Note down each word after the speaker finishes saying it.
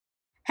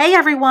Hey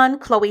everyone,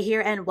 Chloe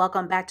here and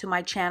welcome back to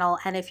my channel.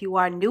 And if you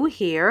are new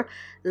here,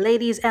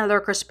 ladies and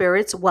lurker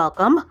spirits,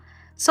 welcome.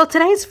 So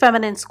today's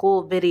Feminine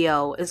School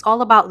video is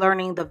all about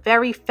learning the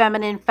very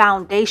feminine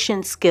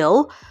foundation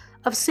skill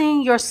of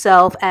seeing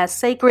yourself as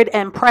sacred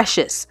and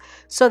precious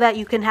so that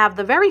you can have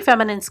the very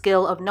feminine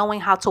skill of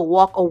knowing how to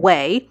walk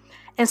away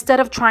instead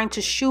of trying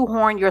to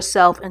shoehorn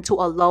yourself into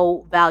a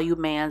low value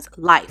man's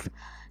life.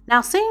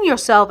 Now, seeing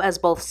yourself as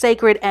both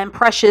sacred and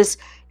precious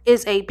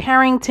is a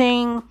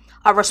parenting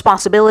a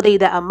responsibility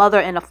that a mother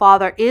and a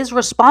father is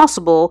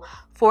responsible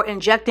for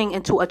injecting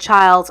into a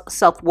child's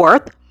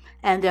self-worth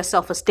and their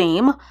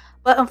self-esteem.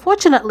 But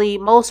unfortunately,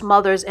 most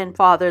mothers and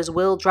fathers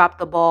will drop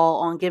the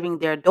ball on giving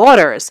their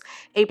daughters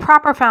a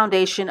proper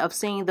foundation of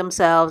seeing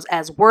themselves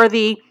as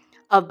worthy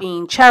of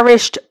being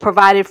cherished,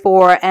 provided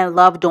for, and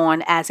loved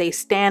on as a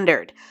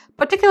standard,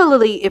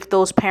 particularly if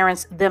those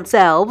parents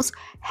themselves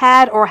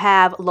had or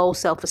have low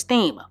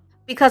self-esteem.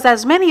 Because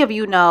as many of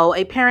you know,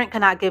 a parent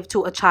cannot give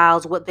to a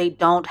child what they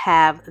don't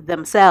have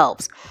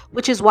themselves,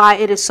 which is why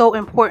it is so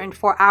important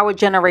for our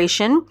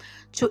generation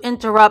to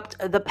interrupt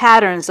the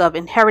patterns of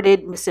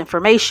inherited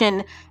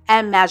misinformation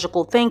and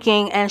magical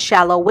thinking and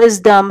shallow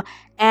wisdom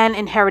and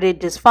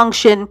inherited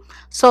dysfunction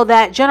so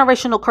that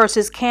generational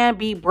curses can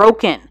be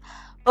broken.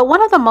 But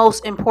one of the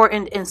most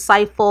important,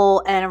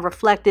 insightful, and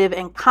reflective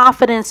and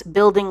confidence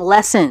building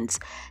lessons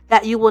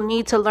that you will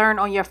need to learn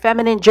on your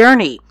feminine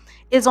journey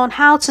is on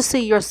how to see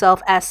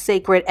yourself as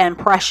sacred and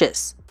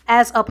precious,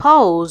 as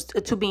opposed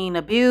to being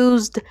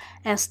abused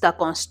and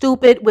stuck on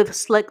stupid with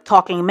slick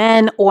talking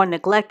men, or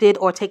neglected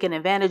or taken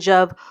advantage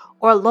of,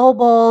 or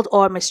lowballed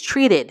or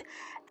mistreated,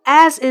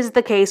 as is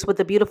the case with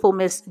the beautiful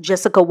Miss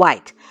Jessica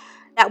White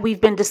that we've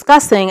been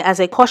discussing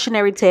as a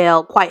cautionary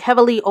tale quite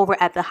heavily over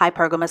at the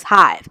Hypergamous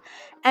Hive.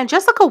 And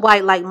Jessica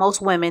White, like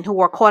most women who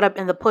are caught up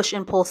in the push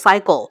and pull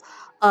cycle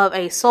of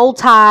a soul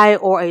tie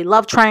or a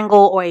love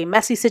triangle or a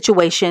messy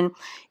situation,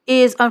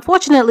 is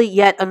unfortunately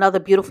yet another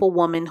beautiful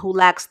woman who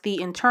lacks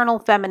the internal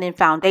feminine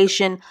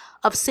foundation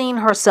of seeing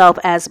herself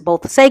as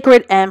both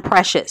sacred and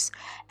precious.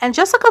 And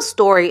Jessica's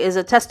story is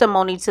a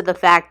testimony to the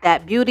fact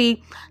that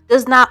beauty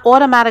does not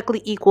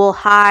automatically equal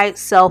high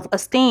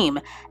self-esteem,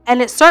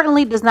 and it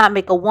certainly does not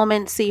make a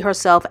woman see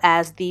herself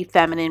as the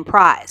feminine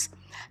prize.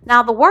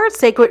 Now, the word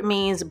sacred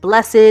means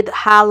blessed,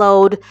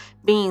 hallowed,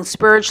 being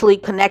spiritually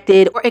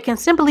connected, or it can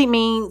simply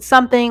mean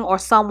something or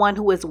someone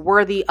who is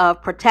worthy of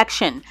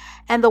protection.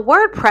 And the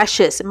word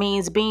precious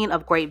means being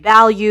of great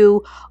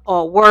value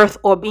or worth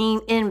or being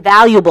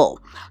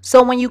invaluable.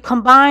 So when you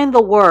combine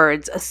the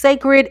words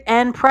sacred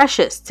and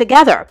precious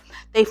together,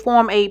 they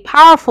form a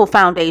powerful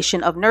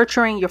foundation of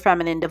nurturing your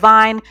feminine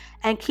divine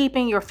and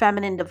keeping your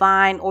feminine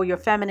divine or your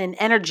feminine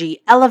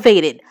energy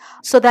elevated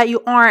so that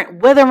you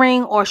aren't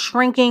withering or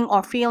shrinking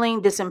or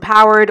feeling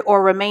disempowered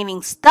or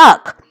remaining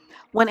stuck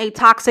when a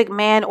toxic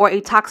man or a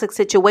toxic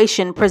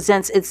situation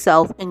presents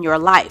itself in your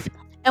life.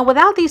 And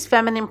without these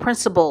feminine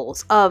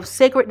principles of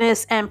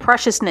sacredness and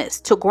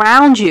preciousness to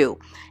ground you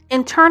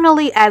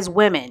internally as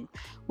women,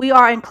 we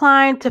are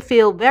inclined to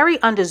feel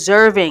very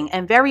undeserving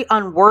and very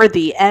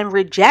unworthy and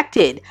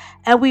rejected.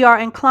 And we are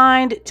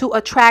inclined to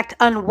attract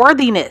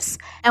unworthiness.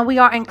 And we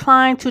are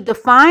inclined to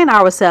define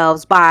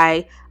ourselves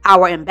by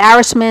our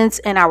embarrassments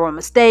and our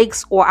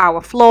mistakes or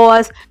our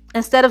flaws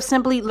instead of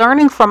simply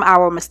learning from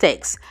our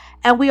mistakes.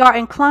 And we are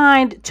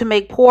inclined to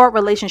make poor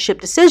relationship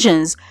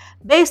decisions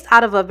based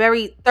out of a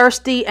very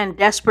thirsty and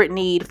desperate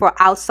need for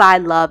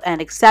outside love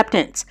and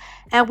acceptance.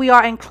 And we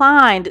are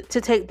inclined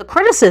to take the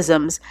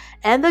criticisms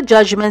and the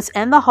judgments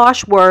and the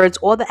harsh words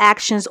or the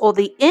actions or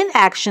the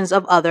inactions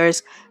of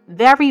others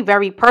very,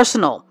 very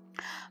personal.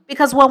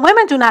 Because when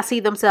women do not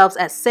see themselves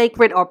as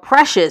sacred or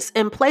precious,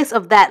 in place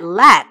of that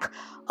lack,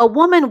 a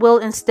woman will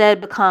instead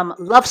become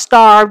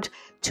love-starved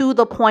to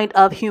the point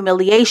of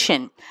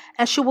humiliation.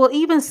 And she will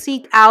even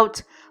seek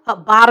out a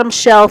bottom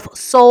shelf,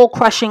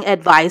 soul-crushing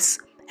advice,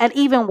 and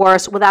even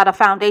worse, without a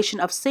foundation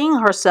of seeing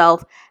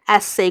herself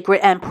as sacred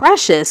and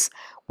precious.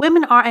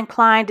 Women are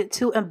inclined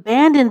to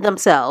abandon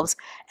themselves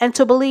and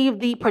to believe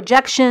the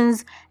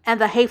projections and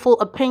the hateful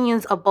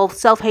opinions of both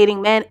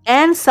self-hating men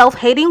and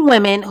self-hating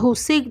women who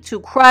seek to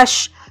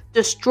crush,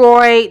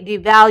 destroy,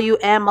 devalue,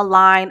 and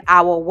malign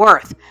our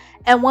worth.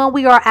 And when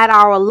we are at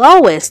our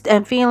lowest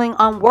and feeling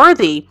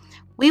unworthy,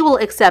 we will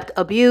accept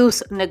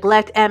abuse,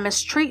 neglect, and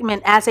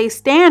mistreatment as a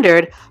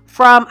standard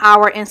from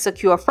our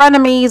insecure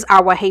frenemies,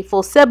 our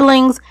hateful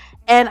siblings,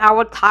 and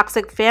our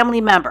toxic family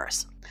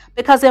members.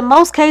 Because in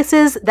most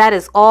cases, that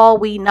is all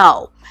we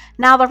know.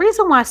 Now, the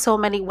reason why so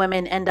many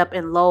women end up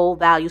in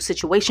low-value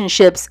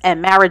situationships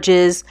and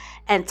marriages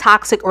and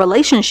toxic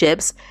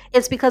relationships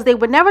is because they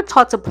were never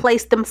taught to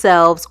place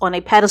themselves on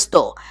a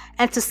pedestal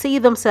and to see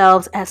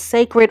themselves as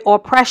sacred or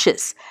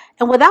precious.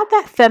 And without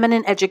that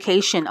feminine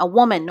education, a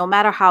woman, no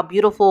matter how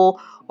beautiful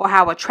or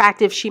how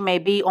attractive she may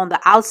be on the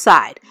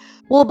outside,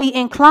 will be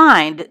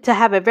inclined to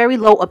have a very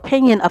low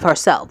opinion of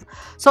herself.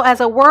 So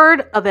as a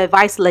word of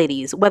advice,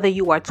 ladies, whether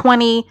you are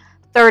 20,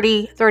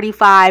 30,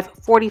 35,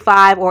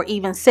 45, or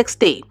even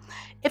 60,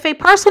 If a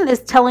person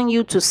is telling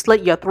you to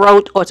slit your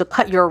throat or to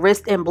cut your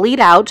wrist and bleed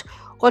out,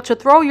 or to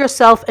throw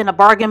yourself in a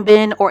bargain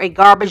bin or a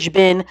garbage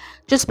bin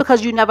just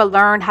because you never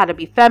learned how to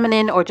be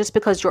feminine, or just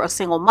because you're a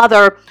single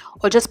mother,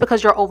 or just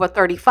because you're over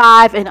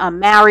 35 and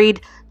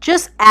unmarried,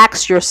 just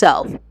ask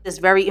yourself this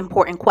very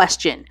important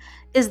question.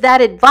 Is that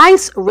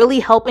advice really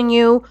helping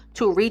you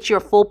to reach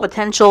your full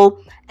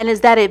potential? And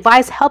is that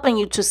advice helping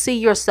you to see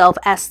yourself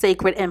as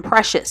sacred and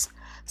precious?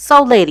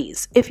 So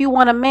ladies, if you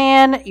want a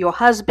man, your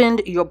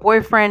husband, your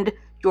boyfriend,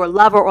 your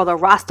lover, or the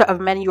roster of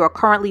men you are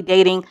currently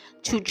dating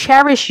to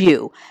cherish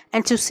you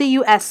and to see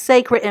you as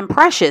sacred and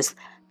precious,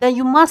 then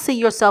you must see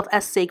yourself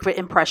as sacred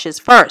and precious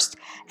first,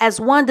 as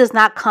one does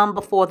not come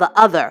before the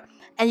other.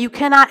 And you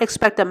cannot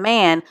expect a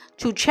man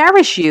to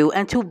cherish you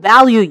and to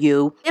value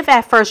you if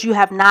at first you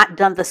have not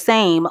done the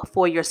same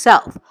for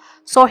yourself.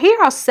 So here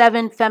are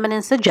 7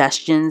 feminine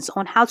suggestions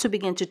on how to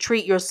begin to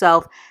treat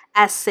yourself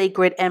as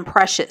sacred and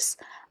precious.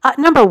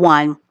 Number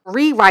 1,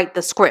 rewrite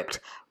the script.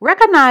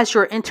 Recognize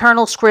your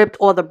internal script,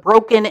 or the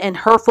broken and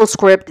hurtful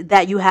script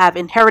that you have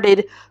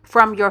inherited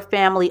from your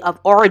family of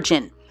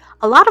origin.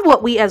 A lot of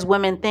what we as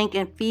women think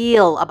and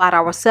feel about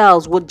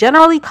ourselves will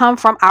generally come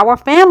from our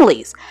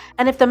families.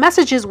 And if the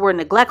messages were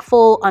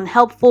neglectful,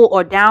 unhelpful,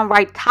 or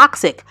downright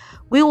toxic,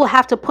 we will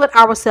have to put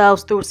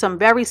ourselves through some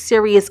very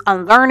serious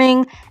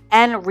unlearning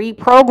and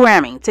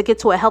reprogramming to get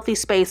to a healthy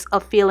space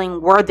of feeling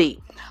worthy.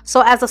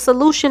 So as a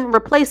solution,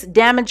 replace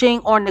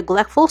damaging or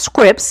neglectful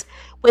scripts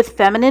with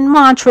feminine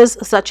mantras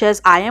such as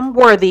I am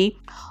worthy,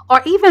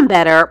 or even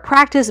better,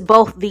 practice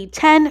both the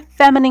 10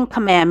 feminine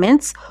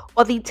commandments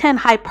or the 10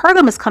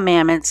 hypergamous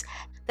commandments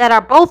that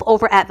are both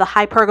over at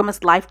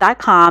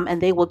thehypergamislife.com,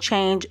 and they will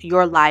change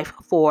your life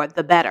for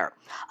the better.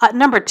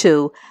 Number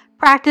 2,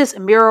 practice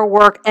mirror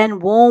work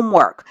and womb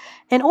work.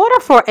 In order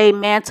for a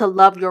man to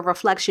love your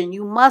reflection,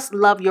 you must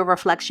love your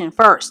reflection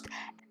first.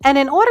 And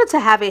in order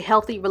to have a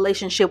healthy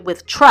relationship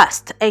with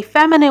trust, a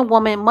feminine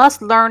woman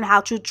must learn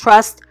how to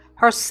trust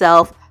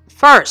herself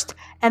first.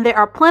 And there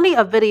are plenty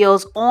of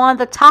videos on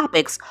the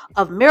topics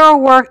of mirror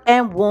work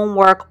and womb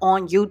work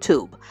on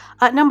YouTube.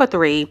 Number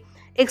 3,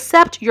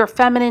 accept your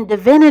feminine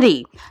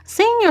divinity.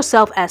 Seeing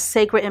yourself as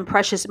sacred and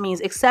precious means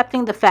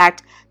accepting the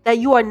fact that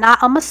you are not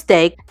a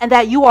mistake and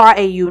that you are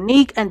a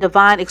unique and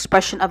divine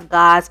expression of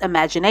God's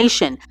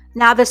imagination.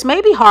 Now, this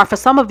may be hard for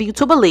some of you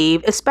to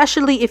believe,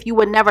 especially if you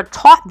were never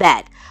taught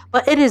that,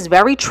 but it is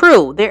very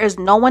true. There is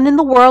no one in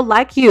the world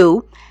like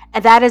you,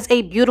 and that is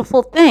a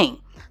beautiful thing.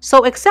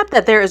 So accept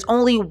that there is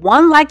only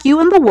one like you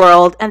in the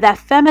world, and that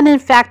feminine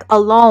fact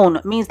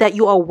alone means that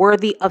you are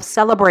worthy of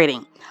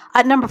celebrating.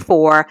 Number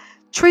 4,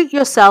 treat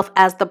yourself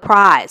as the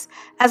prize.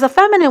 As a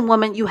feminine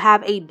woman, you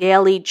have a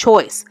daily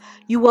choice.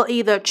 You will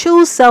either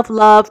choose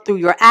self-love through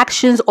your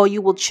actions, or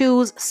you will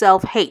choose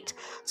self-hate.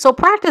 So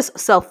practice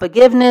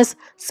self-forgiveness,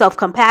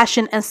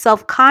 self-compassion, and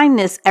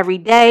self-kindness every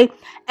day,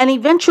 and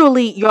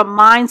eventually your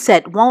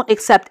mindset won't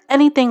accept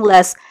anything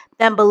less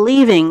than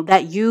believing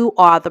that you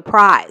are the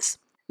prize.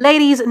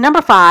 Ladies,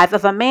 number 5,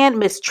 if a man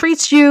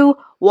mistreats you,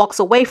 walks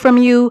away from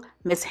you,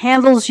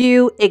 mishandles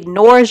you,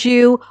 ignores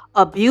you,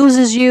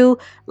 abuses you,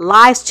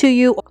 lies to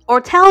you,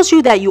 or tells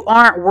you that you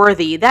aren't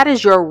worthy, that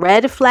is your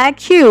red flag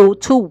cue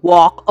to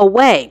walk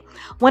away.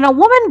 When a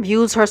woman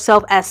views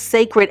herself as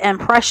sacred and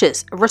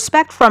precious,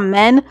 respect from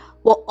men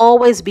will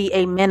always be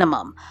a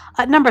minimum.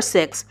 Number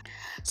 6,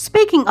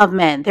 speaking of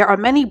men, there are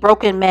many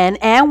broken men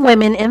and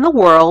women in the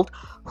world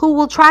who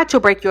will try to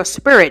break your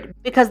spirit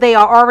because they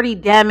are already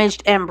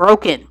damaged and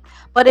broken.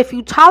 But if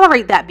you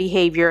tolerate that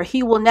behavior,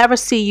 he will never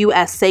see you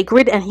as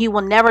sacred, and he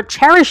will never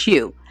cherish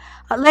you.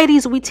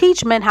 Ladies, we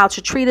teach men how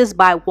to treat us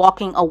by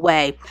walking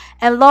away,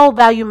 and low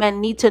value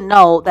men need to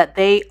know that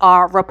they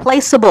are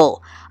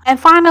replaceable. And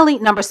finally,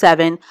 number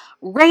 7,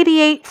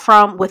 radiate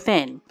from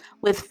within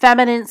with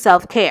feminine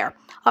self-care.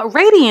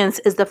 Radiance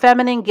is the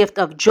feminine gift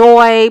of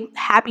joy,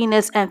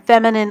 happiness, and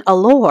feminine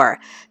allure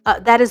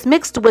that is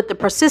mixed with the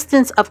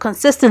persistence of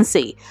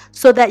consistency,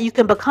 so that you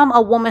can become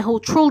a woman who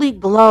truly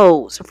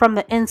glows from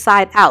the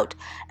inside out.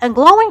 And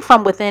glowing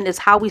from within is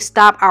how we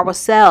stop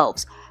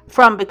ourselves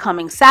from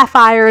becoming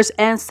sapphires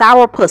and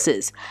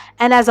sourpusses.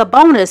 And as a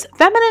bonus,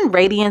 feminine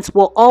radiance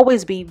will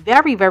always be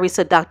very, very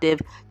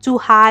seductive to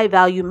high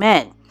value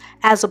men,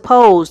 as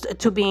opposed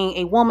to being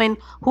a woman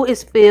who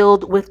is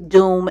filled with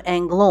doom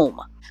and gloom.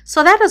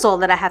 So that is all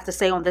that I have to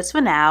say on this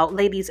for now.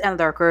 Ladies and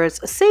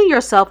lurkers, see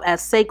yourself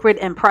as sacred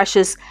and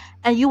precious,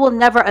 and you will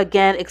never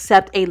again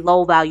accept a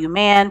low value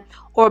man,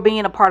 or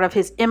being a part of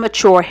his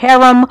immature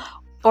harem,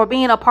 or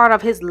being a part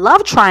of his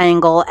love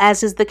triangle,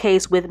 as is the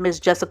case with Miss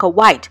Jessica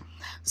White.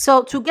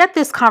 So to get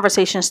this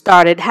conversation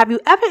started, have you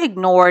ever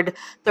ignored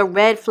the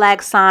red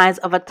flag signs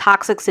of a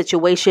toxic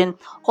situation,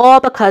 all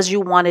because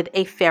you wanted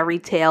a fairy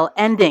tale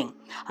ending?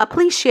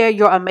 Please share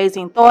your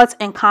amazing thoughts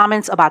and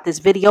comments about this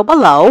video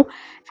below.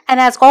 And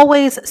as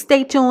always,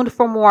 stay tuned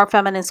for more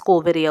Feminine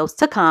School videos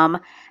to come.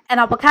 And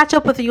I will catch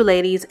up with you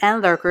ladies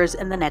and lurkers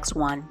in the next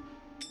one.